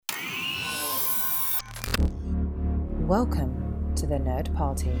Welcome to the Nerd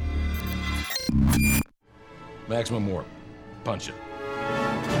Party. Maximum warp. Punch it.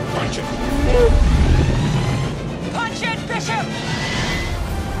 Punch it. Punch it, Bishop!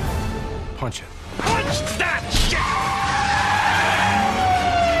 Punch it. Punch that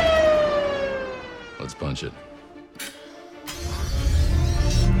shit! Let's punch it.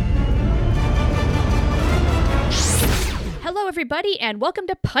 Hello, everybody, and welcome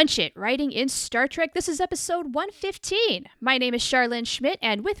to Punch It, writing in Star Trek. This is episode 115. My name is Charlene Schmidt,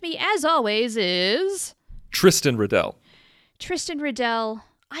 and with me, as always, is... Tristan Riddell. Tristan Riddell,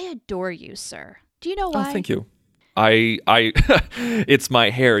 I adore you, sir. Do you know why? Oh, thank you. I it's my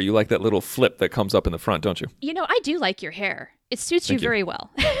hair. You like that little flip that comes up in the front, don't you? You know, I do like your hair. It suits you very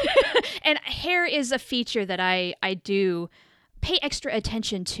well. And hair is a feature that I do pay extra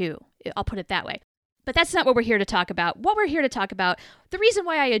attention to. I'll put it that way. But that's not what we're here to talk about. What we're here to talk about, the reason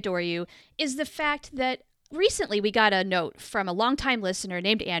why I adore you, is the fact that recently we got a note from a longtime listener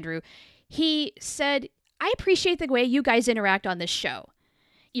named Andrew. He said, I appreciate the way you guys interact on this show.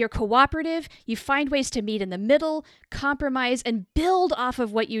 You're cooperative, you find ways to meet in the middle, compromise, and build off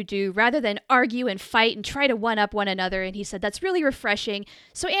of what you do rather than argue and fight and try to one-up one another. And he said, that's really refreshing.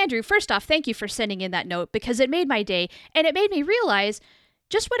 So Andrew, first off, thank you for sending in that note because it made my day. And it made me realize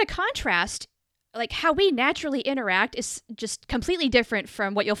just what a contrast, like how we naturally interact is just completely different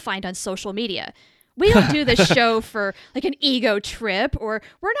from what you'll find on social media. We don't do this show for like an ego trip, or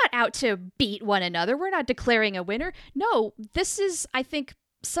we're not out to beat one another. We're not declaring a winner. No, this is, I think,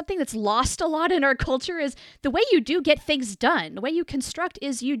 something that's lost a lot in our culture is the way you do get things done. The way you construct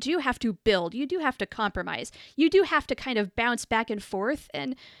is you do have to build. You do have to compromise. You do have to kind of bounce back and forth.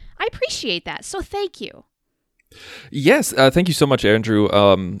 And I appreciate that. So thank you. Yes, thank you so much, Andrew.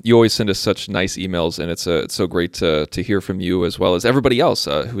 You always send us such nice emails, and it's so great to hear from you as well as everybody else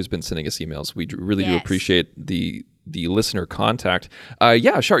who has been sending us emails. We really do appreciate the listener contact.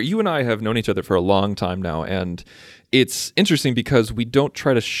 Char, you and I have known each other for a long time now, and it's interesting because we don't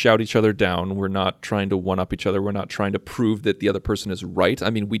try to shout each other down. We're not trying to one-up each other. We're not trying to prove that the other person is right.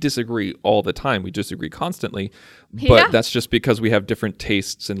 I mean, we disagree all the time. We disagree constantly, but that's just because we have different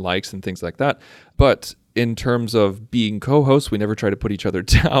tastes and likes and things like that. But in terms of being co-hosts, we never try to put each other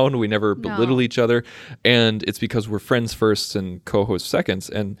down. We never belittle each other. And it's because we're friends first and co-hosts seconds.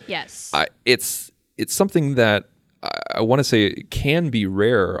 And yes, it's something that I want to say can be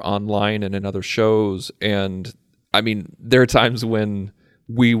rare online and in other shows. And I mean, there are times when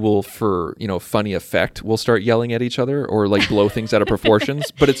we will, for funny effect, we'll start yelling at each other or like blow things out of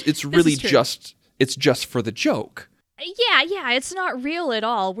proportions. But it's really just for the joke. Yeah, it's not real at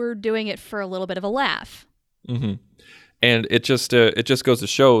all. We're doing it for a little bit of a laugh. Mm-hmm. And it just goes to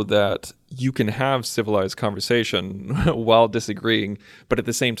show that you can have civilized conversation while disagreeing, but at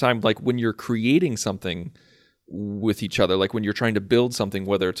the same time, like when you're creating something with each other, like when you're trying to build something,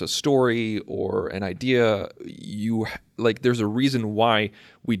 whether it's a story or an idea, there's a reason why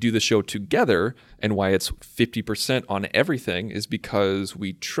we do the show together and why it's 50% on everything is because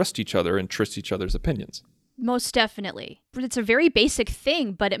we trust each other and trust each other's opinions. Most definitely. It's a very basic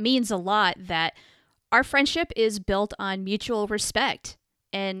thing, but it means a lot that our friendship is built on mutual respect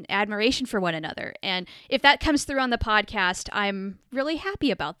and admiration for one another. And if that comes through on the podcast, I'm really happy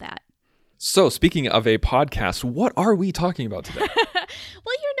about that. So speaking of a podcast, what are we talking about today?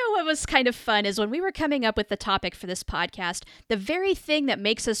 Well, what was kind of fun is when we were coming up with the topic for this podcast, the very thing that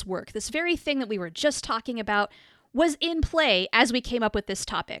makes us work, this very thing that we were just talking about was in play as we came up with this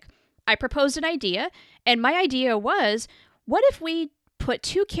topic. I proposed an idea, and my idea was, what if we put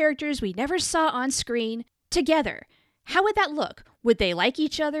two characters we never saw on screen together? How would that look? Would they like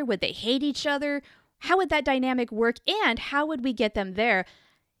each other? Would they hate each other? How would that dynamic work? And how would we get them there?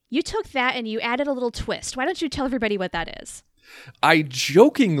 You took that and you added a little twist. Why don't you tell everybody what that is? I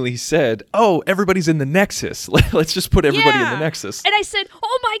jokingly said, everybody's in the Nexus. Let's just put everybody in the Nexus. And I said,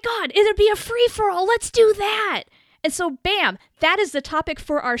 oh my God, it'd be a free-for-all. Let's do that. And so, bam, that is the topic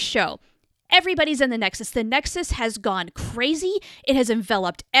for our show. Everybody's in the Nexus. The Nexus has gone crazy. It has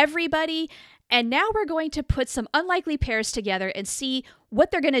enveloped everybody. And now we're going to put some unlikely pairs together and see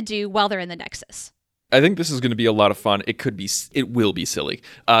what they're going to do while they're in the Nexus. I think this is going to be a lot of fun. It will be silly.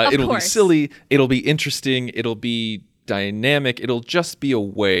 It'll course. Be silly. It'll be interesting. It'll be dynamic. It'll just be a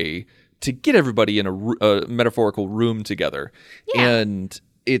way to get everybody in a metaphorical room together. Yeah. And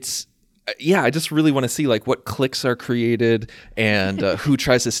I just really want to see like what cliques are created and who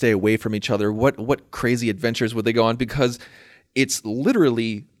tries to stay away from each other. What crazy adventures would they go on? Because it's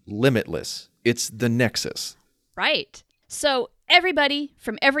literally limitless. It's the Nexus. Right. So everybody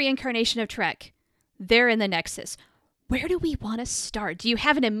from every incarnation of Trek, they're in the Nexus. Where do we want to start? Do you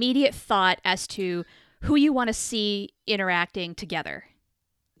have an immediate thought as to who you want to see interacting together.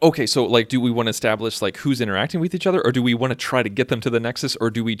 Okay, so like, do we want to establish like who's interacting with each other, or do we want to try to get them to the Nexus,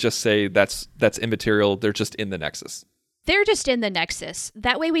 or do we just say that's immaterial, they're just in the Nexus? They're just in the Nexus.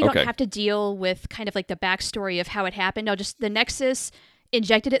 That way we don't Okay. have to deal with kind of like the backstory of how it happened. No, just the Nexus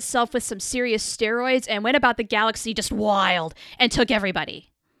injected itself with some serious steroids and went about the galaxy just wild and took everybody.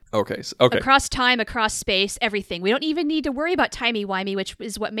 Okay, okay. Across time, across space, everything. We don't even need to worry about timey-wimey, which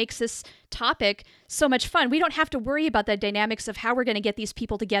is what makes this topic so much fun. We don't have to worry about the dynamics of how we're going to get these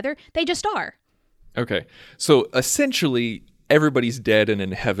people together. They just are. Okay, so essentially everybody's dead and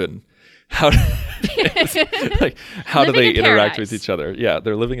in heaven. How like how do they interact with each other? Yeah,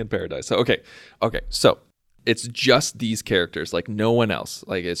 they're living in paradise. So okay, so it's just these characters, like no one else.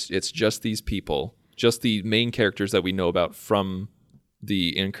 Like it's just these people, just the main characters that we know about from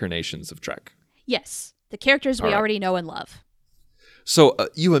the incarnations of Trek. Yes, the characters we already know and love. So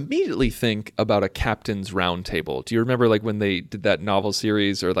you immediately think about a captain's round table. Do you remember like when they did that novel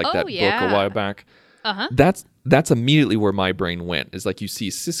series or like that book a while back? Uh-huh. That's immediately where my brain went. Is like you see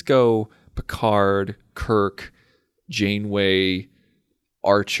Sisko, Picard, Kirk, Janeway,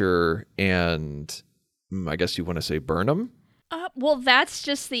 Archer, and I guess you want to say Burnham? Well, that's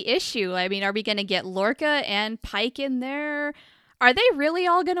just the issue. I mean, are we going to get Lorca and Pike in there? Are they really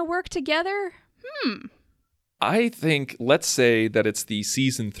all going to work together? I think, let's say that it's the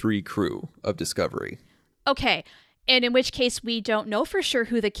season 3 crew of Discovery. Okay. And in which case, we don't know for sure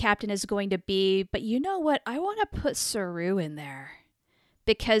who the captain is going to be. But you know what? I want to put Saru in there.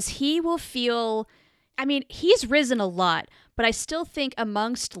 Because he will feel... I mean, he's risen a lot. But I still think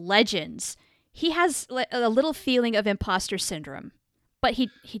amongst legends, he has a little feeling of imposter syndrome. But he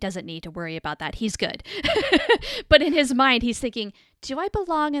doesn't need to worry about that. He's good. But in his mind, he's thinking, do I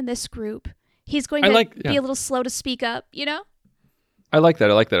belong in this group? He's going to be a little slow to speak up, you know? I like that.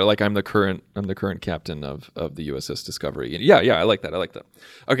 Like I'm the current captain of the USS Discovery. And yeah, I like that.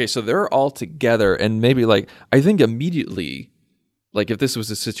 Okay, so they're all together, and maybe like I think immediately, like if this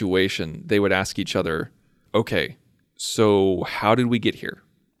was a situation, they would ask each other, okay, so how did we get here?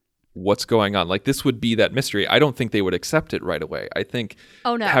 What's going on? Like this would be that mystery. I don't think they would accept it right away. I think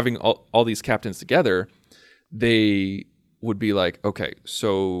having all these captains together, they would be like, okay,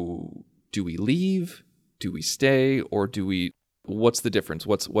 so do we leave? Do we stay? Or do we, what's the difference?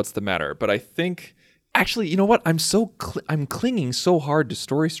 What's the matter? But I think, actually, you know what? I'm clinging so hard to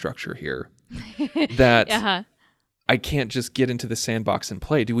story structure here that I can't just get into the sandbox and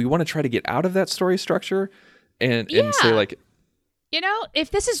play. Do we want to try to get out of that story structure and say like, you know, if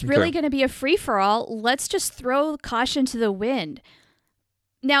this is really going to be a free-for-all, let's just throw caution to the wind.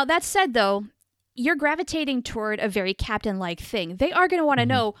 Now, that said, though, you're gravitating toward a very captain-like thing. They are going to want to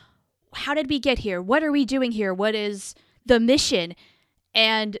know, how did we get here? What are we doing here? What is the mission?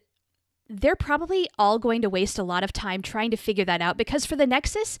 And they're probably all going to waste a lot of time trying to figure that out because for the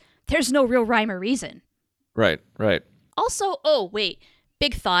Nexus, there's no real rhyme or reason. Right. Also,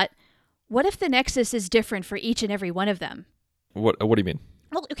 big thought. What if the Nexus is different for each and every one of them? What do you mean?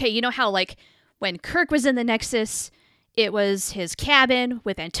 Well, okay, you know how like when Kirk was in the Nexus, it was his cabin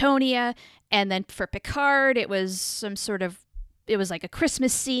with Antonia, and then for Picard, it was like a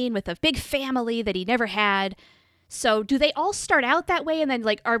Christmas scene with a big family that he never had. So do they all start out that way, and then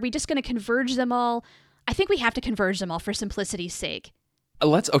like are we just going to converge them all? I think we have to converge them all for simplicity's sake.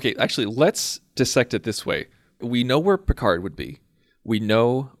 Let's dissect it this way. We know where Picard would be. We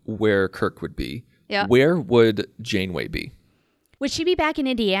know where Kirk would be. Yeah. Where would Janeway be? Would she be back in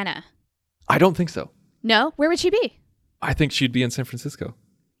Indiana? I don't think so. No? Where would she be? I think she'd be in San Francisco.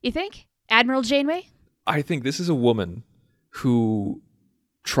 You think? Admiral Janeway? I think this is a woman who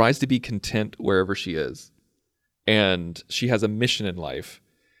tries to be content wherever she is. And she has a mission in life.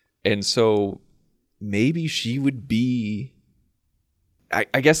 And so maybe she would be...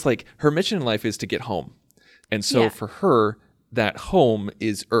 I guess like her mission in life is to get home. And so for her, that home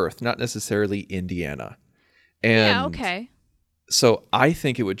is Earth, not necessarily Indiana. And okay. So I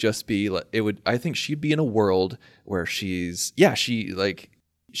think it would just be I think she'd be in a world where she's in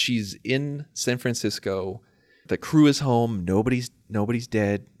San Francisco. The crew is home. Nobody's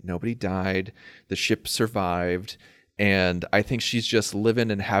dead. Nobody died. The ship survived. And I think she's just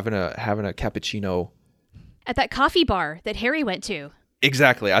living and having a cappuccino at that coffee bar that Harry went to.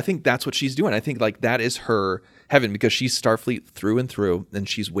 Exactly. I think that's what she's doing. I think like that is her heaven because she's Starfleet through and through, and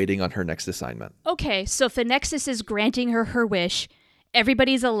she's waiting on her next assignment. Okay, so if the Nexus is granting her wish,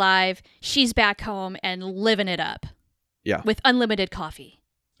 everybody's alive, she's back home and living it up. Yeah. With unlimited coffee.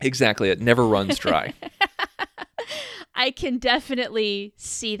 Exactly. It never runs dry. I can definitely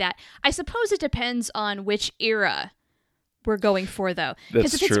see that. I suppose it depends on which era we're going for, though.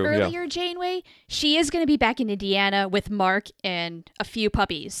 Because if it's true, earlier Janeway, she is going to be back in Indiana with Mark and a few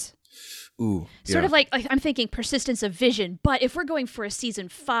puppies. Ooh, sort of like I'm thinking persistence of vision. But if we're going for a season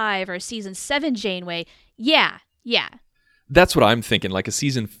 5 or a season 7 Janeway, yeah. That's what I'm thinking, like a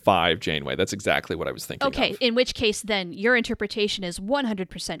season 5 Janeway. That's exactly what I was thinking Okay, of. in which case, then, your interpretation is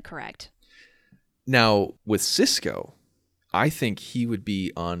 100% correct. Now, with Sisko, I think he would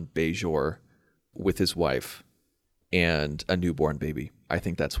be on Bajor with his wife and a newborn baby. I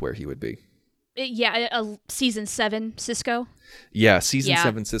think that's where he would be. Yeah, a season 7 Sisko? Yeah, season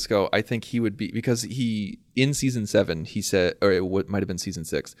 7 Sisko, I think he would be, because in season 7, he said, or it might have been season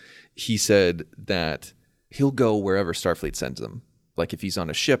 6, he said that he'll go wherever Starfleet sends him. Like if he's on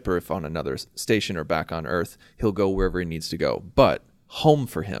a ship or if on another station or back on Earth, he'll go wherever he needs to go. But home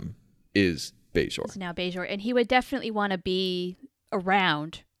for him is Bajor. It's now Bajor. And he would definitely want to be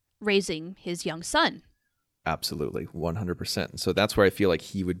around raising his young son. Absolutely, 100%. So that's where I feel like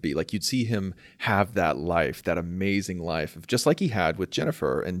he would be. Like you'd see him have that life, that amazing life, of just like he had with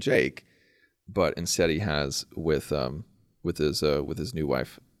Jennifer and Jake, but instead he has with his new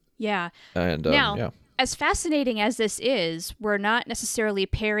wife. Yeah. And now, as fascinating as this is, we're not necessarily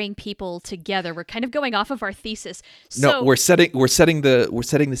pairing people together. We're kind of going off of our thesis. No, we're setting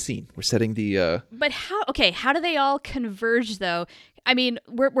the scene. We're setting the. But how do they all converge though? I mean,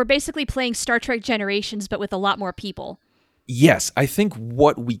 we're basically playing Star Trek Generations, but with a lot more people. Yes, I think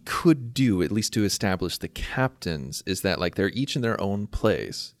what we could do, at least to establish the captains, is that like they're each in their own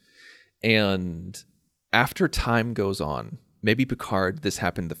place, and after time goes on, maybe Picard, this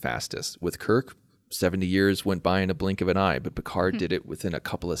happened the fastest. With Kirk, 70 years went by in a blink of an eye, but Picard did it within a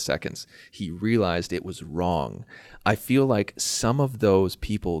couple of seconds. He realized it was wrong. I feel like some of those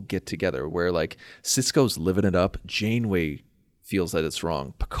people get together where like Sisko's living it up, Janeway feels that it's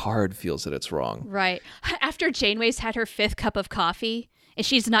wrong, Picard feels that it's wrong. Right. After Janeway's had her 5th cup of coffee and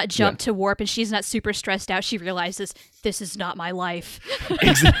she's not jumped to warp and she's not super stressed out, she realizes this is not my life.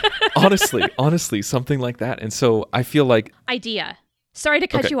 Honestly, something like that. And so I feel like... Idea. Sorry to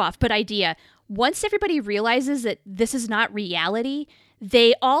cut you off, but idea. Once everybody realizes that this is not reality,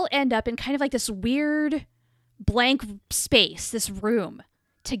 they all end up in kind of like this weird blank space, this room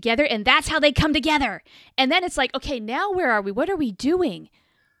together, and that's how they come together. And then it's like, okay, now where are we? What are we doing?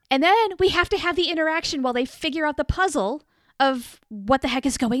 And then we have to have the interaction while they figure out the puzzle of what the heck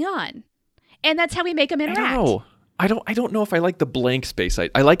is going on. And that's how we make them interact. I don't know if I like the blank space.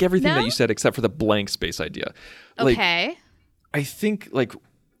 I like everything that you said except for the blank space idea. Okay. I think like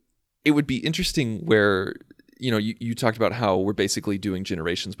it would be interesting where, you talked about how we're basically doing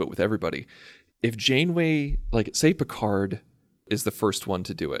Generations, but with everybody. If Janeway, like say Picard is the first one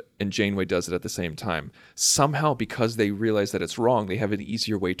to do it and Janeway does it at the same time, somehow because they realize that it's wrong, they have an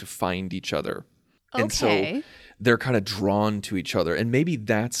easier way to find each other. Okay. And so they're kind of drawn to each other. And maybe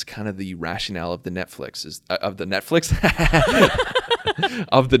that's kind of the rationale of the Netflix, of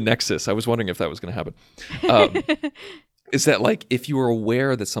the Nexus. I was wondering if that was going to happen. Is that like if you are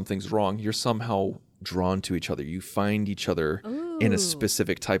aware that something's wrong, you're somehow drawn to each other. You find each other in a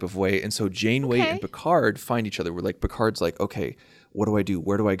specific type of way. And so Janeway and Picard find each other. We're like, Picard's like, okay, what do I do?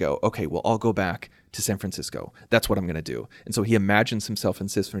 Where do I go? Okay, well, I'll go back to San Francisco. That's what I'm going to do. And so he imagines himself in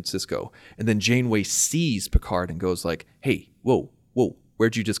San Francisco. And then Janeway sees Picard and goes like, hey, whoa,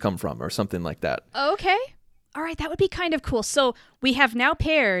 where'd you just come from? Or something like that. Okay. All right, that would be kind of cool. So we have now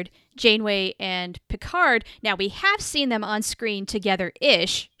paired Janeway and Picard. Now we have seen them on screen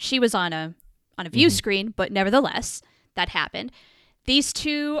together-ish. She was on a view screen, but nevertheless, that happened. These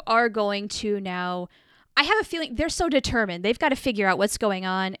two are going to now... I have a feeling they're so determined. They've got to figure out what's going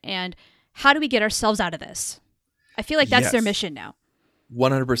on and how do we get ourselves out of this? I feel like that's their mission now.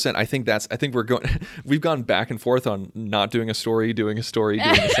 100%. I think we've gone back and forth on not doing a story, doing the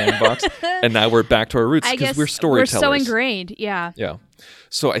sandbox, and now we're back to our roots because we're storytellers. We're so ingrained, yeah. Yeah.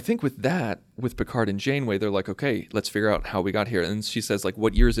 So I think with Picard and Janeway, they're like, okay, let's figure out how we got here. And she says, like,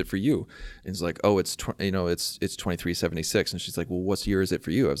 what year is it for you? And it's like, oh, it's 2376. And she's like, well, what year is it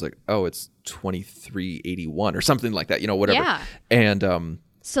for you? I was like, oh, it's 2381 or something like that, whatever. Yeah. And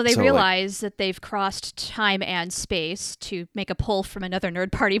so they realize that they've crossed time and space to make a pull from another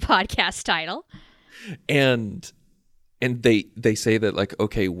Nerd Party podcast title. And they say that like,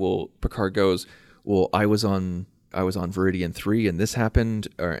 okay, well, Picard goes, well, I was on Viridian 3 and this happened,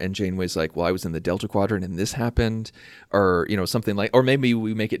 and Janeway's like, well, I was in the Delta Quadrant and this happened, or something like, or maybe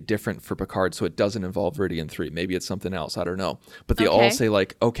we make it different for Picard so it doesn't involve Viridian 3. Maybe it's something else. I don't know. But they all say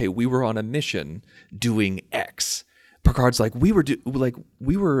like, okay, we were on a mission doing X. Picard's like, we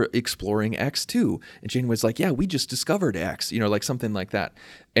were exploring X too. And Janeway's like, yeah, we just discovered X, like something like that.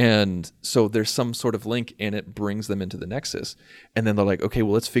 And so there's some sort of link, and it brings them into the Nexus. And then they're like, okay,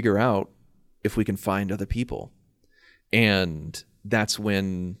 well, let's figure out if we can find other people. And that's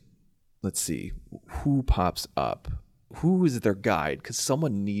when, let's see, who pops up? Who is their guide? Because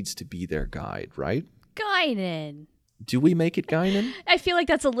someone needs to be their guide, right? Guinan. Do we make it Guinan? I feel like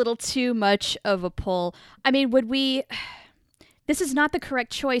that's a little too much of a pull. I mean, would we... This is not the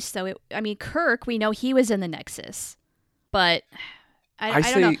correct choice, though. Kirk, we know he was in the Nexus. But I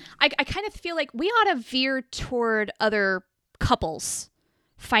don't know. I kind of feel like we ought to veer toward other couples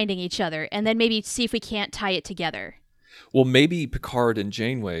finding each other, and then maybe see if we can't tie it together. Well, maybe Picard and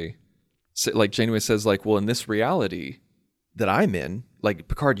Janeway... Like Janeway says, like, well, in this reality that I'm in, like,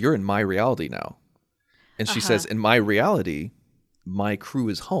 Picard, you're in my reality now. And she says, in my reality, my crew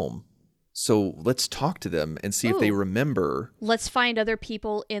is home. So let's talk to them and see if they remember. Let's find other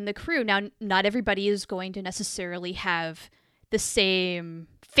people in the crew. Now, not everybody is going to necessarily have the same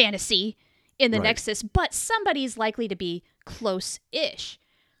fantasy in the Nexus, but somebody's likely to be close-ish.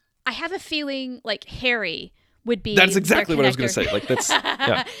 I have a feeling like Harry would be. That's exactly what I was going to say. Like, that's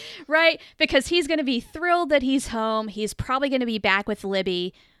yeah. Right? Because he's going to be thrilled that he's home. He's probably going to be back with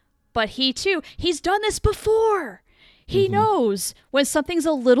Libby. But he, too, he's done this before. He knows when something's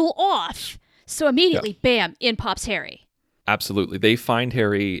a little off. So immediately, bam, in pops Harry. Absolutely. They find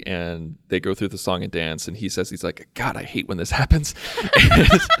Harry, and they go through the song and dance, and he says, he's like, God, I hate when this happens.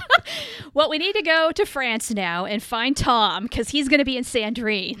 Well, we need to go to France now and find Tom, because he's going to be in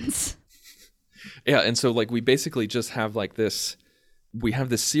Sandrine's. Yeah, and so, like, we basically just have, like, this... We have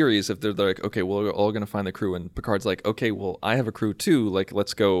this series of they're like, okay, well, we're all going to find the crew. And Picard's like, okay, well, I have a crew too. Like,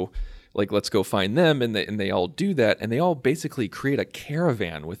 let's go find them. And they all do that. And they all basically create a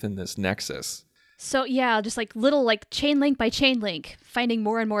caravan within this Nexus. So, yeah, just like little like chain link by chain link, finding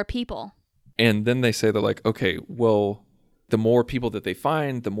more and more people. And then they say, they're like, okay, well, the more people that they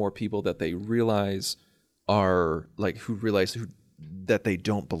find, the more people that they realize are like, that they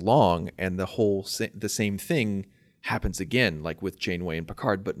don't belong. And the same thing happens again, like with Janeway and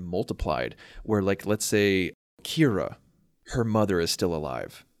Picard, but multiplied, where, like, let's say Kira, her mother is still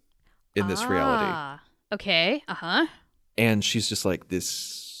alive in this reality. Okay. And she's just like,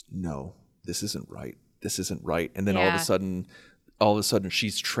 this isn't right. This isn't right. And then all of a sudden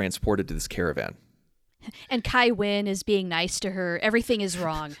she's transported to this caravan. And Kai Wynn is being nice to her. Everything is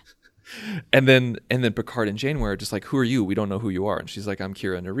wrong. And then Picard and Janeway are just like, who are you? We don't know who you are. And she's like, I'm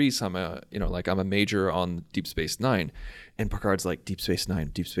Kira Nerys. I'm a major on Deep Space Nine. And Picard's like, Deep Space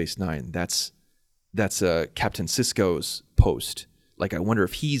Nine. That's Captain Sisko's post. Like, I wonder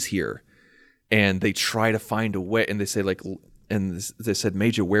if he's here. And they try to find a way. And they say, like, and they said,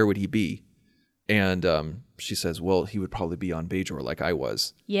 Major, where would he be? And she says, well, he would probably be on Bajor like I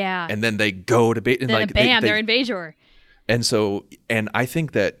was. Yeah. And then they go to Bajor. Then bam, they're in Bajor. And so, and I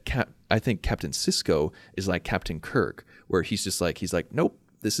think that Captain Sisko is like Captain Kirk, where he's like, nope,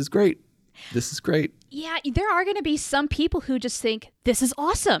 this is great. Yeah, there are going to be some people who just think this is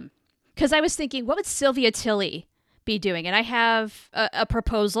awesome. Because I was thinking, what would Sylvia Tilly be doing? And I have a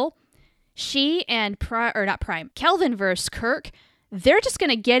proposal. She and Kelvin versus Kirk, they're just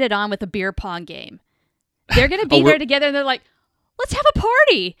going to get it on with a beer pong game. They're going to be there together, and they're like, let's have a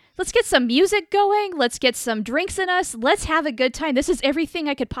party. Let's get some music going. Let's get some drinks in us. Let's have a good time. This is everything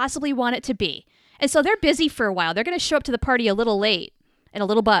I could possibly want it to be. And so they're busy for a while. They're going to show up to the party a little late and a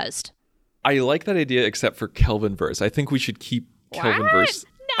little buzzed. I like that idea, except for Kelvinverse. I think we should keep Kelvinverse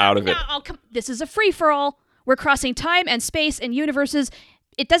out of it. This is a free-for-all. We're crossing time and space and universes.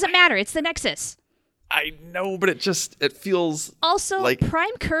 It doesn't matter. It's the Nexus. I know, but it feels also, like...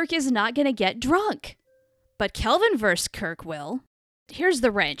 Prime Kirk is not going to get drunk. But Kelvinverse Kirk will. Here's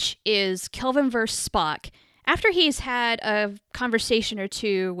the wrench, is Kelvinverse Spock. After he's had a conversation or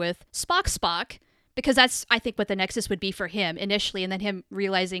two with Spock, because that's, I think, what the Nexus would be for him initially, and then him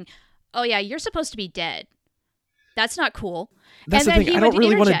realizing, oh yeah, you're supposed to be dead. That's not cool. That's the thing. I don't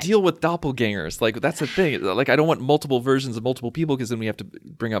really want to deal with doppelgangers. Like, that's the thing. Like, I don't want multiple versions of multiple people, because then we have to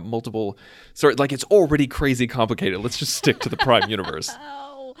bring up multiple... Like, it's already crazy complicated. Let's just stick to the Prime universe.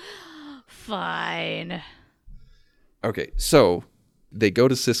 Oh, fine. Okay, so... They go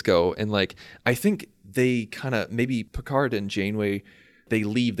to Sisko, and, like, I think they kind of, maybe Picard and Janeway, they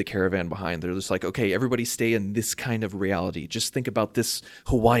leave the caravan behind. They're just like, okay, everybody stay in this kind of reality. Just think about this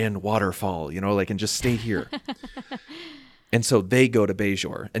Hawaiian waterfall, and just stay here. And so they go to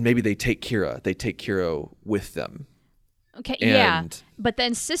Bajor, and maybe they take Kira. They take Kira with them. Okay, yeah. But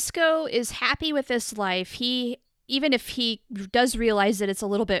then Sisko is happy with this life. Even if he does realize that it's a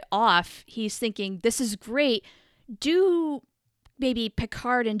little bit off, he's thinking, this is great. do maybe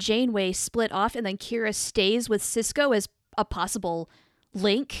Picard and Janeway split off and then Kira stays with Sisko as a possible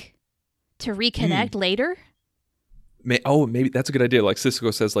link to reconnect later? Maybe that's a good idea. Like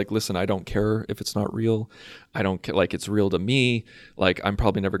Sisko says, like, listen, I don't care if it's not real. I don't care. Like, it's real to me. Like, I'm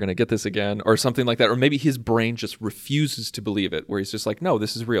probably never going to get this again or something like that. Or maybe his brain just refuses to believe it, where he's just like, no,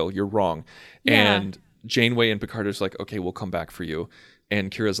 this is real. You're wrong. Yeah. And Janeway and Picard are just like, okay, we'll come back for you.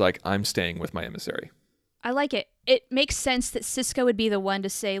 And Kira's like, I'm staying with my emissary. I like it. It makes sense that Sisko would be the one to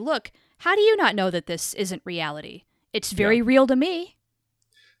say, look, how do you not know that this isn't reality? It's very real to me.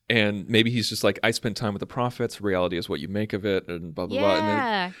 And maybe he's just like, I spent time with the prophets. Reality is what you make of it, and blah, blah,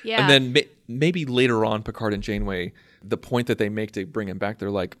 blah. And then maybe later on, Picard and Janeway, the point that they make to bring him back,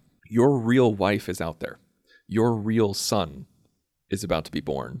 they're like, your real wife is out there. Your real son is about to be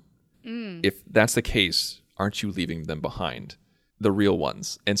born. If that's the case, aren't you leaving them behind? The real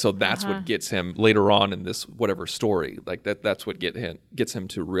ones. And so that's what gets him later on in this whatever story. Like that's what gets him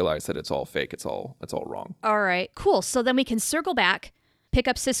to realize that it's all fake. It's all wrong. All right, cool. So then we can circle back, pick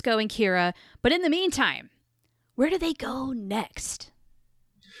up Sisko and Kira. But in the meantime, where do they go next?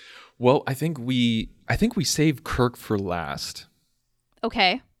 Well, I think we save Kirk for last.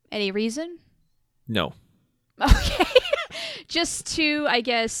 Okay. Any reason? No. Okay. Just to, I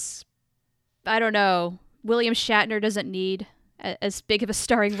guess, I don't know, William Shatner doesn't need as big of a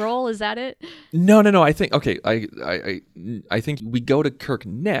starring role. Is that it? No. I think, okay, I think we go to Kirk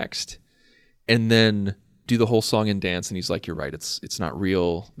next and then do the whole song and dance, and he's like, you're right, it's not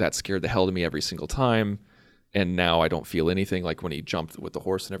real. That scared the hell out of me every single time, and now I don't feel anything, like when he jumped with the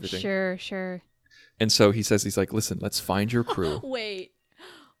horse and everything. Sure. And so he says, he's like, listen, let's find your crew. Wait.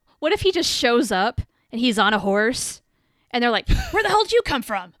 What if he just shows up and he's on a horse and they're like, where the hell did you come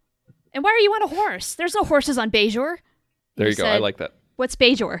from? And why are you on a horse? There's no horses on Bajor. There you go. I like that. What's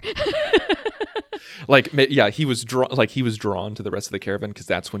Bajor? He was drawn to the rest of the caravan because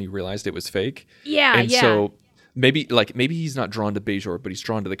that's when he realized it was fake. So maybe he's not drawn to Bajor, but he's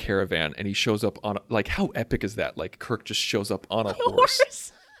drawn to the caravan, and he shows up on how epic is that? Like Kirk just shows up on a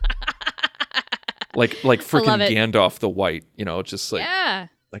horse. like freaking Gandalf the White, just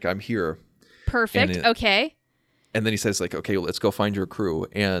like I'm here. Perfect. Okay. And then he says like, okay, let's go find your crew,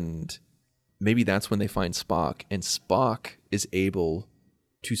 and maybe that's when they find Spock, and Spock is able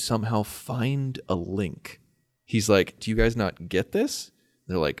to somehow find a link. He's like, do you guys not get this?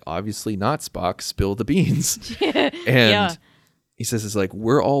 They're like, obviously not, Spock. Spill the beans. And he says, it's like,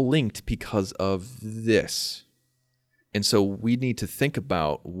 we're all linked because of this. And so we need to think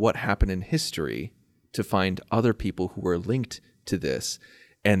about what happened in history to find other people who are linked to this.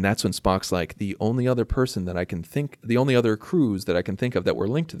 And that's when Spock's like, the only other crews that I can think of that were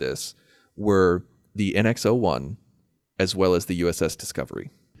linked to this were the NX-01 as well as the USS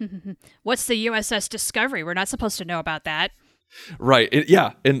Discovery. What's the USS Discovery? We're not supposed to know about that. Right. And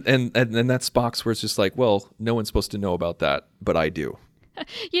that's Spock's where it's just like, well, no one's supposed to know about that, but I do.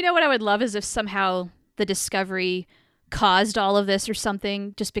 You know what I would love is if somehow the Discovery caused all of this or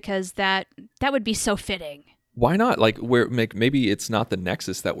something, just because that would be so fitting. Why not? Like maybe it's not the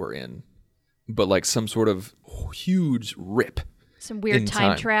Nexus that we're in, but like some sort of huge rip. Some weird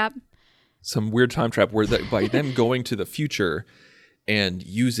time trap. Some weird time trap where by them going to the future and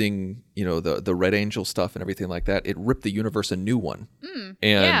using, the Red Angel stuff and everything like that, it ripped the universe a new one.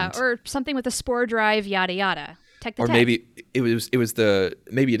 Or something with a spore drive, yada yada. Maybe it is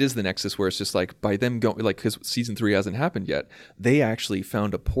the Nexus where it's just like by them going, like, because season 3 hasn't happened yet, they actually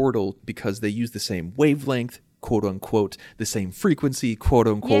found a portal because they use the same wavelength, quote unquote, the same frequency, quote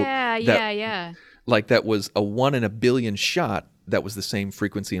unquote. Yeah. Like that was a 1 in a billion shot. That was the same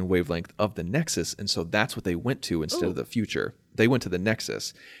frequency and wavelength of the Nexus, and so that's what they went to instead of the future. They went to the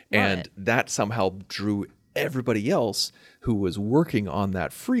Nexus, and that somehow drew everybody else who was working on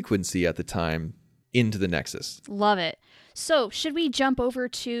that frequency at the time into the Nexus. Love it. So, should we jump over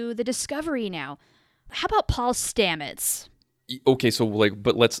to the Discovery now? How about Paul Stamets? Okay, so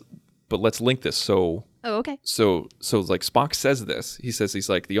but let's link this. So. Oh, okay. So like Spock says this. He says he's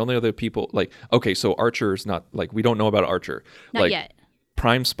like the only other people like, okay, so Archer's not like, we don't know about Archer. Not yet.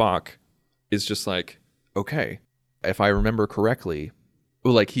 Prime Spock is just like, okay, if I remember correctly,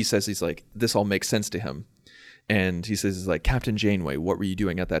 well, like he says he's like, this all makes sense to him. And he says, he's like, Captain Janeway, what were you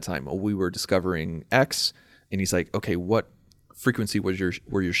doing at that time? Oh, we were discovering X. And he's like, okay, what frequency were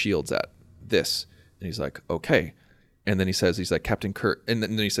your shields at? This. And he's like, okay. And then he says, he's like, Captain Kirk. And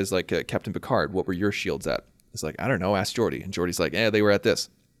then he says, like, Captain Picard, what were your shields at? He's like, I don't know, ask Geordi. And Geordi's like, they were at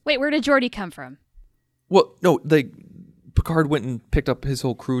this. Wait, where did Geordi come from? Well, no, Picard went and picked up his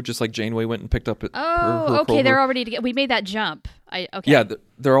whole crew, just like Janeway went and picked up her okay, they're already together. We made that jump. Okay. Yeah,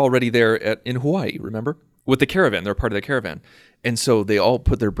 they're already there in Hawaii, remember? with the caravan. They're part of the caravan. And so they all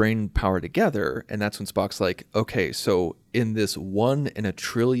put their brain power together. And that's when Spock's like, okay, so in this 1 in a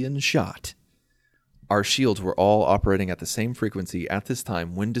trillion shot, our shields were all operating at the same frequency at this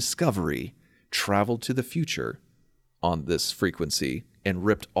time when Discovery traveled to the future on this frequency and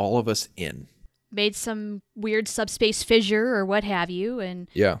ripped all of us in. Made some weird subspace fissure or what have you. And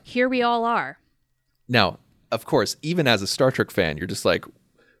yeah, here we all are. Now, of course, even as a Star Trek fan, you're just like,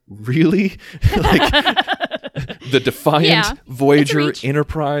 really? Like the Defiant, Voyager,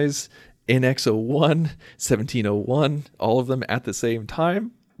 Enterprise, NX-01, 1701, all of them at the same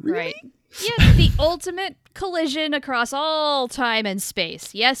time? Really? Right. Yeah, the ultimate collision across all time and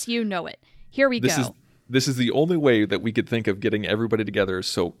space. Yes, you know it. Here we go. This is the only way that we could think of getting everybody together,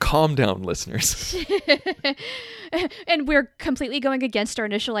 so calm down, listeners. And we're completely going against our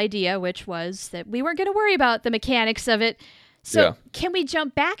initial idea, which was that we weren't going to worry about the mechanics of it. So Can we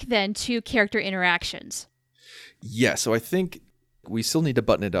jump back then to character interactions? Yeah, so I think we still need to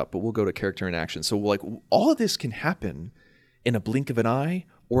button it up, but we'll go to character interaction. So like all of this can happen in a blink of an eye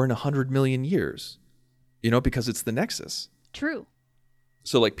or in 100 million years, because it's the Nexus. True.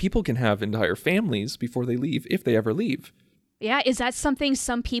 So like people can have entire families before they leave, if they ever leave. Yeah, is that something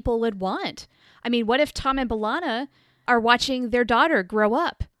some people would want? I mean, what if Tom and B'Elanna are watching their daughter grow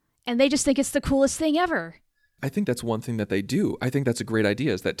up and they just think it's the coolest thing ever? I think that's one thing that they do. I think that's a great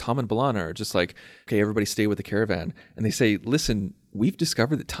idea, is that Tom and B'Elanna are just like, okay, everybody stay with the caravan. And they say, listen, we've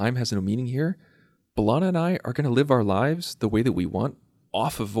discovered that time has no meaning here. B'Elanna and I are going to live our lives the way that we want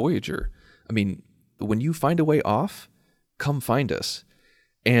off of Voyager. I mean, when you find a way off, come find us.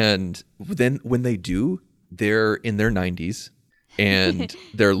 And then when they do, they're in their 90s and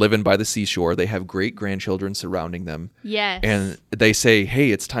they're living by the seashore. They have great grandchildren surrounding them. Yes. And they say,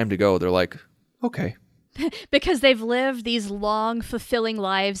 hey, it's time to go. They're like, okay. Because they've lived these long, fulfilling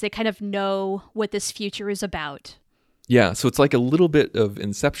lives. They kind of know what this future is about. Yeah. So it's like a little bit of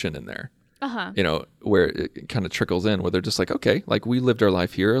Inception in there. Uh-huh. Where it kind of trickles in, where they're just like, okay, like we lived our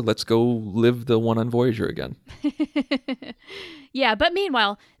life here. Let's go live the one on Voyager again. Yeah, but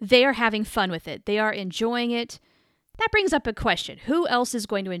meanwhile, they are having fun with it. They are enjoying it. That brings up a question. Who else is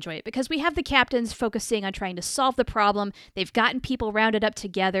going to enjoy it? Because we have the captains focusing on trying to solve the problem. They've gotten people rounded up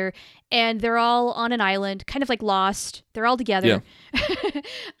together, and they're all on an island, kind of like Lost. They're all together. Yeah.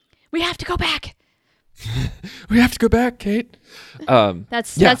 We have to go back. We have to go back, Kate.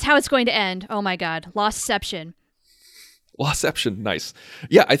 That's how it's going to end. Oh my God, Lostception. Lostception, nice.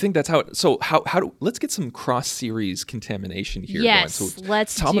 Yeah, I think that's how. Let's get some cross series contamination here. Yes, going. So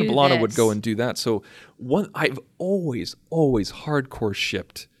let's. Tom and B'Elanna would go and do that. So I've always hardcore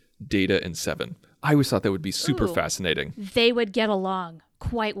shipped Data and Seven. I always thought that would be super fascinating. They would get along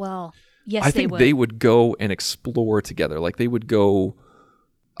quite well. Yes, I think they would go and explore together. Like they would go.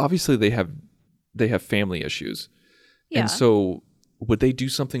 Obviously, they have family issues. Yeah. And so would they do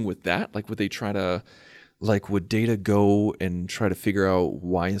something with that? Like, would they try to, would Data go and try to figure out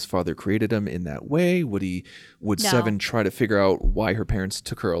why his father created him in that way? Would Seven try to figure out why her parents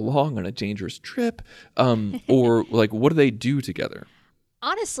took her along on a dangerous trip? Or what do they do together?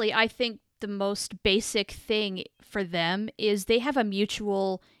 Honestly, I think the most basic thing for them is they have a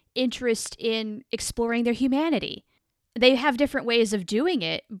mutual interest in exploring their humanity. They have different ways of doing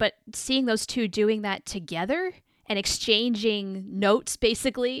it, but seeing those two doing that together and exchanging notes,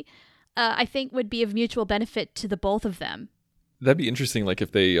 basically, I think would be of mutual benefit to the both of them. That'd be interesting,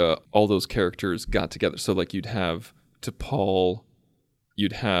 if they, all those characters got together. So, you'd have T'Pol,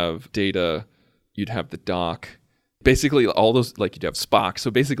 you'd have Data, you'd have the Doc. Basically, all those, you'd have Spock.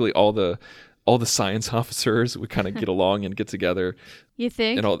 So, basically, all the science officers would kind of get along and get together. You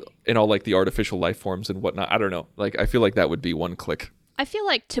think? And all the artificial life forms and whatnot. I don't know. I feel like that would be one click. I feel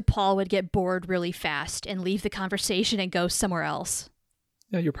like T'Pol would get bored really fast and leave the conversation and go somewhere else.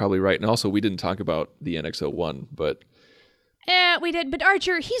 Yeah, you're probably right. And also, we didn't talk about the NX-01, but... We did. But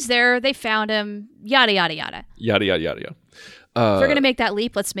Archer, he's there. They found him. Yada, yada, yada. Yada, yada, yada, yada. If we're going to make that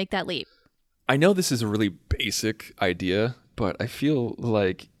leap, let's make that leap. I know this is a really basic idea, but I feel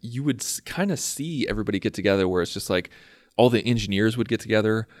like you would kind of see everybody get together where it's just all the engineers would get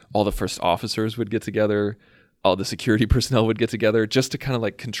together, all the first officers would get together, all the security personnel would get together just to kind of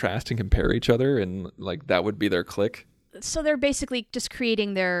like contrast and compare each other, and like that would be their clique. So they're basically just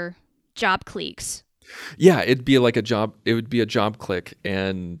creating their job cliques. Yeah, it'd be like a job. It would be a job clique,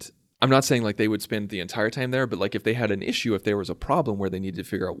 and I'm not saying like they would spend the entire time there, but like if they had an issue, if there was a problem where they needed to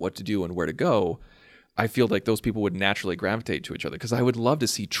figure out what to do and where to go, I feel like those people would naturally gravitate to each other. Because I would love to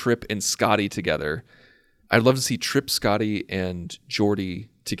see Trip and Scotty together. I'd love to see Trip, Scotty, and Geordi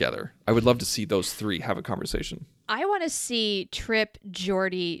together. I would love to see those three have a conversation. I want to see Trip,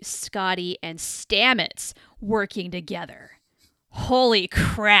 Geordi, Scotty, and Stamets working together. Holy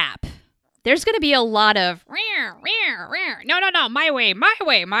crap. There's going to be a lot of, no, my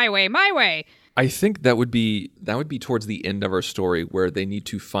way. I think that would be towards the end of our story where they need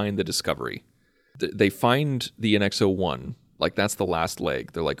to find the discovery. They find the NX-01, like that's the last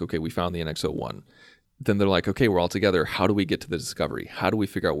leg. They're like, okay, we found the NX-01. Then they're like, okay, we're all together. How do we get to the discovery? How do we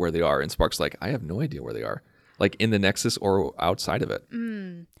figure out where they are? And Spark's like, I have no idea where they are. Like in the Nexus or outside of it.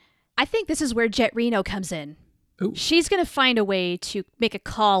 I think this is where Jet Reno comes in. Ooh. She's going to find a way to make a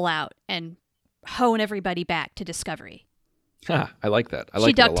call out and hone everybody back to discovery. I like that.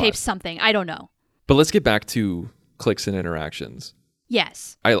 She duct tapes something. I don't know. But let's get back to clicks and interactions.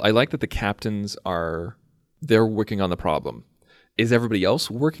 Yes. I like that the captains they're working on the problem. Is everybody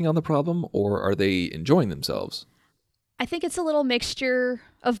else working on the problem, or are they enjoying themselves? I think it's a little mixture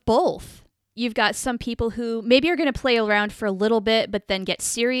of both. You've got some people who maybe are going to play around for a little bit, but then get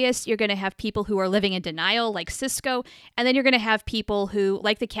serious. You're going to have people who are living in denial, like Cisco. And then you're going to have people who,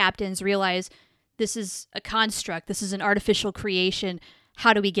 like the captains, realize this is a construct. This is an artificial creation.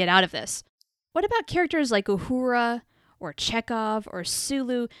 How do we get out of this? What about characters like Uhura or Chekhov or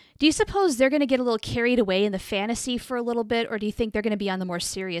Sulu? Do you suppose they're going to get a little carried away in the fantasy for a little bit, or do you think they're going to be on the more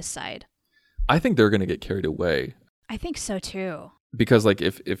serious side? I think they're going to get carried away. I think so too. Because like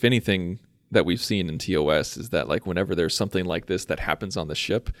if anything that we've seen in TOS is that like whenever there's something like this that happens on the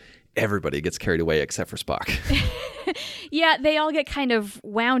ship, everybody gets carried away except for Spock. Yeah, they all get kind of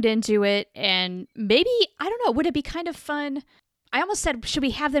wound into it, and maybe, I don't know, would it be kind of fun? I almost said, should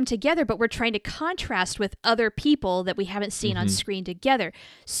we have them together, but we're trying to contrast with other people that we haven't seen on screen together.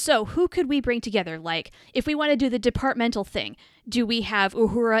 So who could we bring together? Like, if we want to do the departmental thing, do we have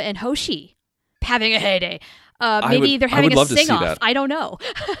Uhura and Hoshi having a heyday? Maybe they're having a sing-off. I don't know.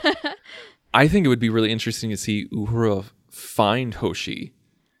 I think it would be really interesting to see Uhura find Hoshi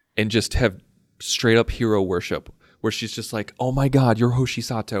and just have straight up hero worship, where she's just like, oh my God, you're Hoshi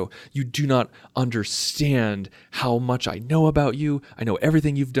Sato. You do not understand how much I know about you. I know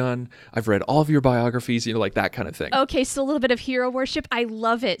everything you've done. I've read all of your biographies, like that kind of thing. Okay, so a little bit of hero worship. I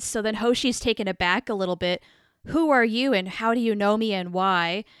love it. So then Hoshi's taken aback a little bit. Who are you and how do you know me and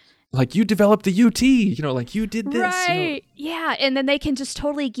why? Like, you developed the UT, like you did this. Right. Yeah. And then they can just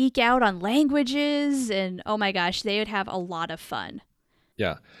totally geek out on languages. And oh my gosh, they would have a lot of fun.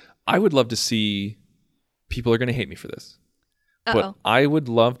 Yeah. I would love to see, people are going to hate me for this, Uh-oh. but I would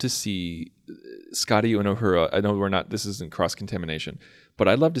love to see Scotty and Uhura. I know this isn't cross-contamination, but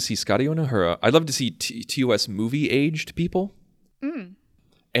I'd love to see Scotty and Uhura. I'd love to see TOS movie-aged people.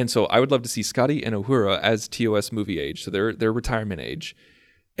 And so I would love to see Scotty and Uhura as TOS movie age. So they're retirement age.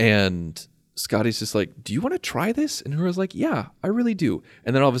 And Scotty's just like, do you want to try this? And Uhura's like, yeah, I really do.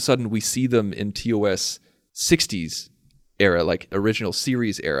 And then all of a sudden we see them in TOS 60s era, like original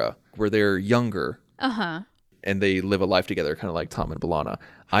series era, where they're younger. And they live a life together, kind of like Tom and B'Elanna.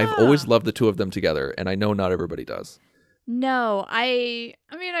 I've always loved the two of them together, and I know not everybody does. No, I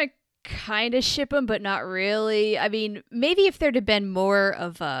kind of ship them, but not really. I mean, maybe if there'd have been more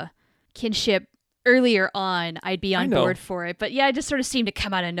of a kinship earlier on, I'd be on board for it. But yeah, it just sort of seemed to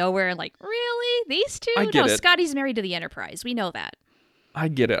come out of nowhere and like, really? These two? I get it. Scotty's married to the Enterprise. We know that. I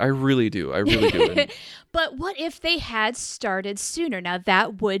get it. I really do. But what if they had started sooner? Now,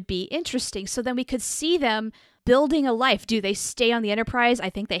 that would be interesting. So then we could see them building a life. Do they stay on the Enterprise? I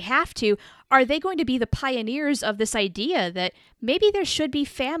think they have to. Are they going to be the pioneers of this idea that maybe there should be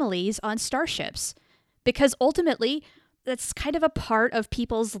families on starships? Because ultimately, that's kind of a part of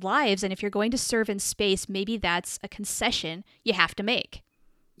people's lives. And if you're going to serve in space, maybe that's a concession you have to make.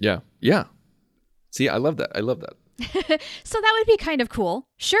 Yeah. Yeah. See, I love that. So that would be kind of cool.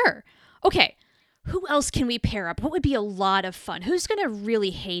 Sure. Okay. Who else can we pair up? What would be a lot of fun? Who's going to really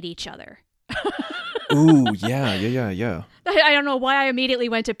hate each other? Ooh, yeah. I don't know why I immediately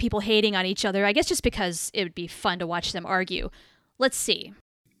went to people hating on each other. I guess just because it would be fun to watch them argue. Let's see.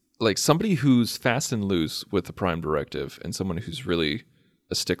 Like somebody who's fast and loose with the Prime Directive and someone who's really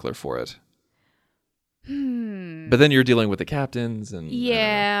a stickler for it. But then you're dealing with the captains and...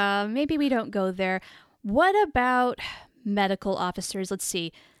 Yeah, maybe we don't go there. What about medical officers? Let's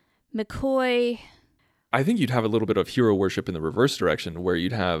see. McCoy... I think you'd have a little bit of hero worship in the reverse direction, where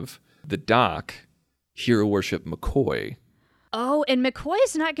you'd have the Doc hero worship McCoy. Oh, and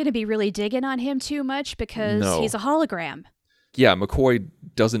McCoy's not going to be really digging on him too much because he's a hologram. Yeah, McCoy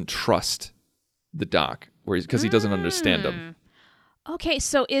doesn't trust the Doc because he doesn't understand him. Okay,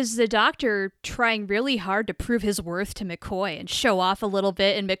 so is the Doctor trying really hard to prove his worth to McCoy and show off a little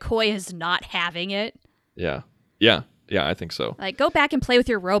bit, and McCoy is not having it? Yeah, I think so. Like, go back and play with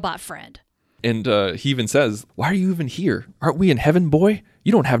your robot friend. And he even says, "Why are you even here? Aren't we in heaven, boy?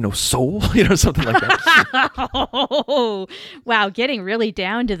 You don't have no soul," something like that. Oh, wow, getting really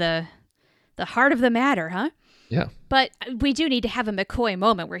down to the heart of the matter, huh? Yeah. But we do need to have a McCoy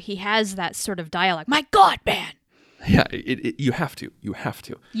moment where he has that sort of dialogue. My God, man! Yeah, you have to. You have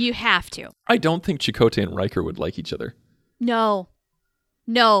to. You have to. I don't think Chakotay and Riker would like each other. No.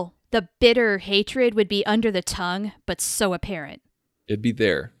 The bitter hatred would be under the tongue, but so apparent. It'd be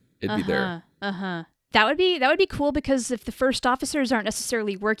there. It'd be there. That would be cool, because if the first officers aren't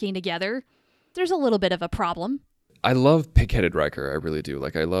necessarily working together, there's a little bit of a problem. I love pig-headed Riker. I really do.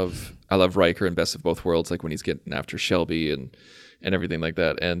 Like I love Riker in Best of Both Worlds, like when he's getting after Shelby and everything like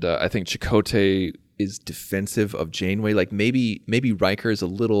that. And I think Chakotay is defensive of Janeway. Like maybe Riker is a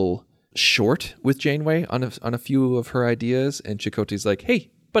little short with Janeway on a few of her ideas, and Chakotay's like, "Hey,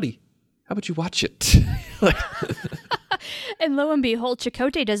 buddy, how about you watch it?" And lo and behold,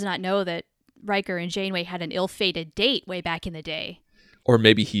 Chakotay does not know that Riker and Janeway had an ill-fated date way back in the day. Or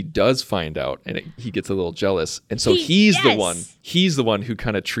maybe he does find out and he gets a little jealous. And so he's the one who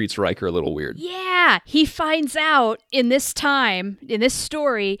kind of treats Riker a little weird. Yeah, he finds out in this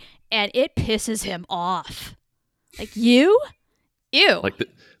story, and it pisses him off. Like, you? Ew. Like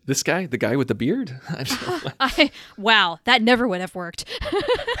this guy, the guy with the beard? Wow, that never would have worked.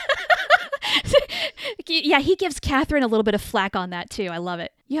 Yeah, he gives Catherine a little bit of flack on that too. I love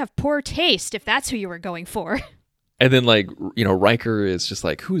it. You have poor taste if that's who you were going for. And then Riker is just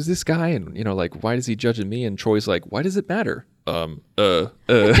like, who is this guy? And why is he judging me? And Troy's like, why does it matter? And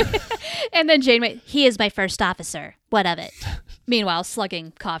then Janeway, he is my first officer. What of it? Meanwhile,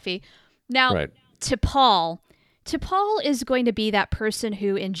 slugging coffee. Now, right. T'Pol is going to be that person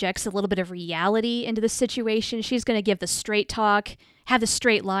who injects a little bit of reality into the situation. She's going to give the straight talk, have the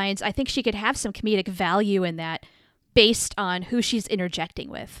straight lines. I think she could have some comedic value in that based on who she's interjecting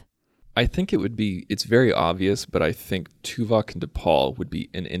with. I think it's very obvious, but I think Tuvok and T'Pol would be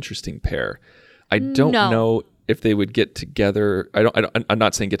an interesting pair. I don't know if they would get together. I'm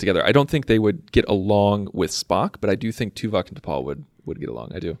not saying get together. I don't think they would get along with Spock, but I do think Tuvok and T'Pol would get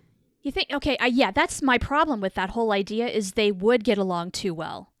along. I do. You think, okay, yeah, that's my problem with that whole idea, is they would get along too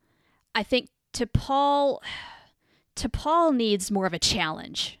well. I think T'Pol needs more of a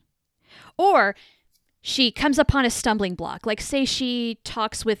challenge. Or she comes upon a stumbling block. Like, say she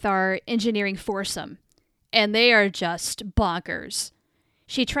talks with our engineering foursome, and they are just bonkers.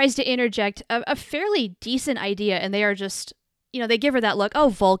 She tries to interject a fairly decent idea, and they are just, they give her that look, oh,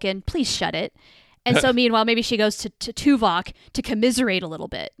 Vulcan, please shut it. And so meanwhile, maybe she goes to Tuvok to commiserate a little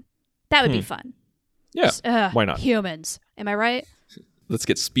bit. That would be fun. Yeah, just, why not? Humans. Am I right? Let's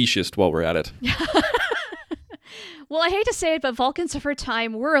get speciest while we're at it. Well, I hate to say it, but Vulcans of her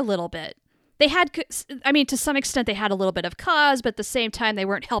time were a little bit. They had, to some extent, they had a little bit of cause, but at the same time, they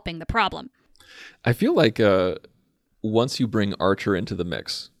weren't helping the problem. I feel like once you bring Archer into the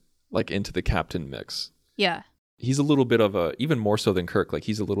mix, like into the captain mix, yeah, he's a little bit of even more so than Kirk, like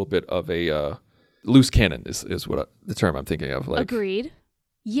he's a little bit of a loose cannon is what the term I'm thinking of. Like, agreed.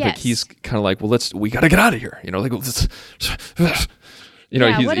 Yes. Like he's kind of like, well, we got to get out of here. What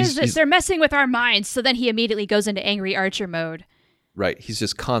is this? They're messing with our minds. So then he immediately goes into angry Archer mode. Right. He's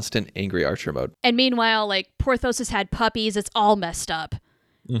just constant angry Archer mode. And meanwhile, like, Porthos has had puppies. It's all messed up.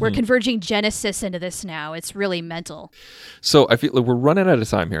 Mm-hmm. We're converging Genesis into this now. It's really mental. So I feel like we're running out of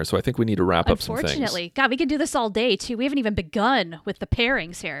time here. So I think we need to wrap up some things. Unfortunately. God, we can do this all day, too. We haven't even begun with the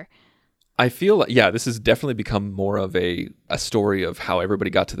pairings here. I feel like, this has definitely become more of a story of how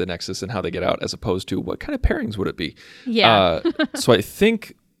everybody got to the Nexus and how they get out, as opposed to what kind of pairings would it be? Yeah. So I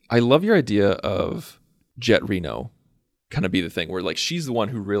think I love your idea of Jet Reno kind of be the thing where, like, she's the one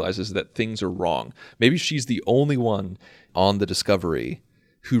who realizes that things are wrong. Maybe she's the only one on the Discovery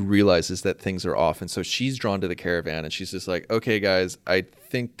who realizes that things are off. And so she's drawn to the caravan and she's just like, okay, guys, I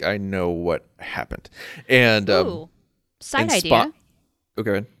think I know what happened. And side idea. Okay,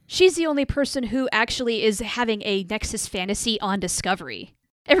 go ahead. She's the only person who actually is having a Nexus fantasy on Discovery.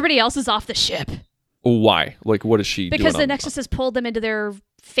 Everybody else is off the ship. Why? Like, what is she doing? Because the Nexus has pulled them into their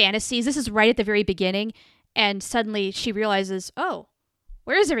fantasies. This is right at the very beginning. And suddenly she realizes, oh,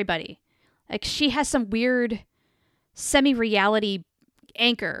 where is everybody? Like, she has some weird semi-reality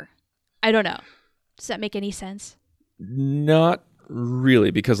anchor. I don't know. Does that make any sense? Not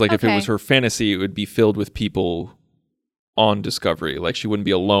really, because, like, if it was her fantasy, it would be filled with people on Discovery. Like, she wouldn't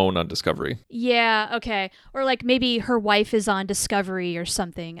be alone on Discovery. Yeah, okay. Or, like, maybe her wife is on Discovery or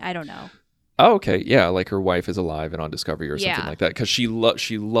something. I don't know. Oh, okay. Yeah, like her wife is alive and on Discovery or something like that. Because she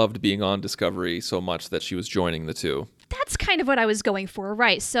loved being on Discovery so much that she was joining the two. That's kind of what I was going for,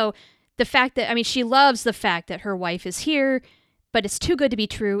 right? So the fact that, she loves the fact that her wife is here, but it's too good to be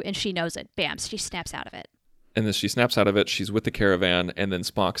true, and she knows it. Bam, she snaps out of it. And then she snaps out of it. She's with the caravan, and then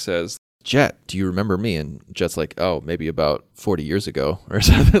Spock says, Jet, do you remember me? And Jet's like, oh, maybe about 40 years ago or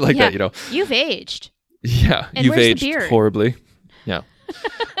something like that, You've aged. Yeah, and you've where's aged the beard? horribly. Yeah.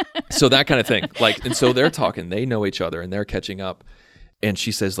 So that kind of thing. And so they're talking. They know each other, and they're catching up. And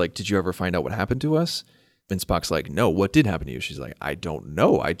she says, did you ever find out what happened to us? And Spock's like, no, what did happen to you? She's like, I don't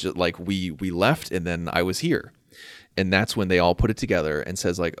know. I just, we left, and then I was here. And that's when they all put it together and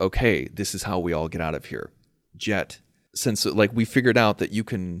says, okay, this is how we all get out of here. Jet, since we figured out that you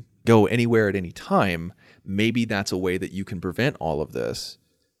can go anywhere at any time, maybe that's a way that you can prevent all of this,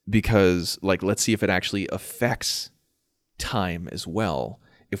 because let's see if it actually affects time as well.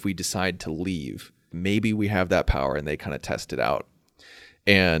 If we decide to leave, maybe we have that power, and they kind of test it out.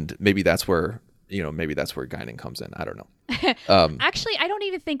 And maybe that's where Guinan comes in. I don't know. Actually, I don't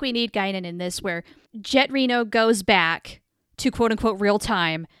even think we need Guinan in this, where Jet Reno goes back to quote unquote real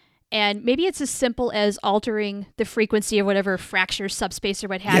time. And maybe it's as simple as altering the frequency of whatever fracture, subspace, or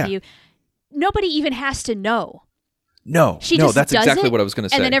what have you. Nobody even has to know. No, that's exactly what I was going to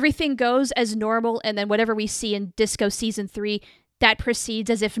say. And then everything goes as normal. And then whatever we see in Disco Season 3, that proceeds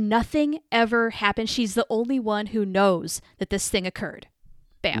as if nothing ever happened. She's the only one who knows that this thing occurred.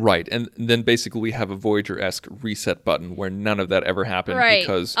 Bam. Right. And then basically we have a Voyager-esque reset button where none of that ever happened. Right.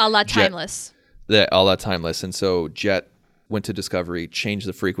 Because a la Timeless. A la Timeless. And so Jet went to Discovery, changed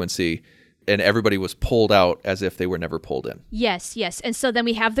the frequency, and everybody was pulled out as if they were never pulled in. Yes. And so then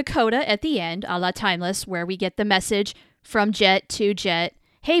we have the coda at the end, a la Timeless, where we get the message from Jet to Jet.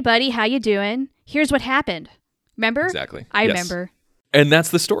 Hey, buddy, how you doing? Here's what happened. Remember? Exactly. I remember. And that's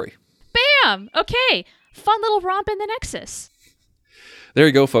the story. Bam! Okay. Fun little romp in the Nexus. There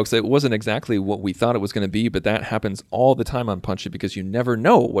you go, folks. It wasn't exactly what we thought it was going to be, but that happens all the time on Punch It because you never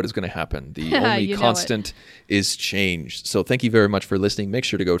know what is going to happen. The only constant is change. So thank you very much for listening. Make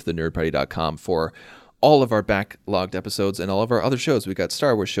sure to go to thenerdparty.com for all of our backlogged episodes and all of our other shows. We got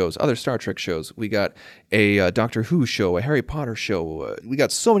Star Wars shows, other Star Trek shows. We got a Doctor Who show, a Harry Potter show. We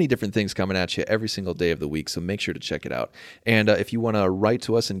got so many different things coming at you every single day of the week, so make sure to check it out. And if you want to write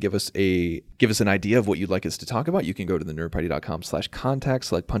to us and give us an idea of what you'd like us to talk about, you can go to thenerdparty.com/contact,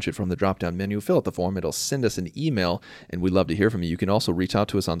 select Punch It from the drop-down menu, fill out the form. It'll send us an email, and we'd love to hear from you. You can also reach out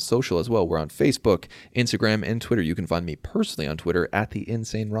to us on social as well. We're on Facebook, Instagram, and Twitter. You can find me personally on Twitter at The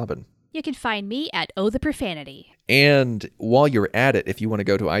Insane Robin. You can find me at Oh the Profanity. And while you're at it, if you want to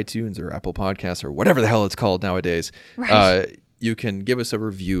go to iTunes or Apple Podcasts or whatever the hell it's called nowadays, you can give us a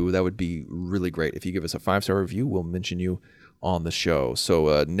review. That would be really great. If you give us a 5-star review, we'll mention you on the show.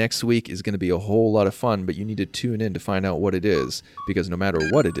 So next week is going to be a whole lot of fun, but you need to tune in to find out what it is, because no matter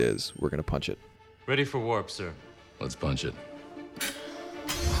what it is, we're going to punch it. Ready for warp, sir. Let's punch it.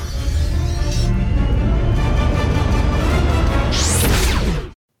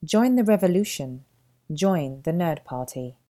 Join the revolution. Join the Nerd Party.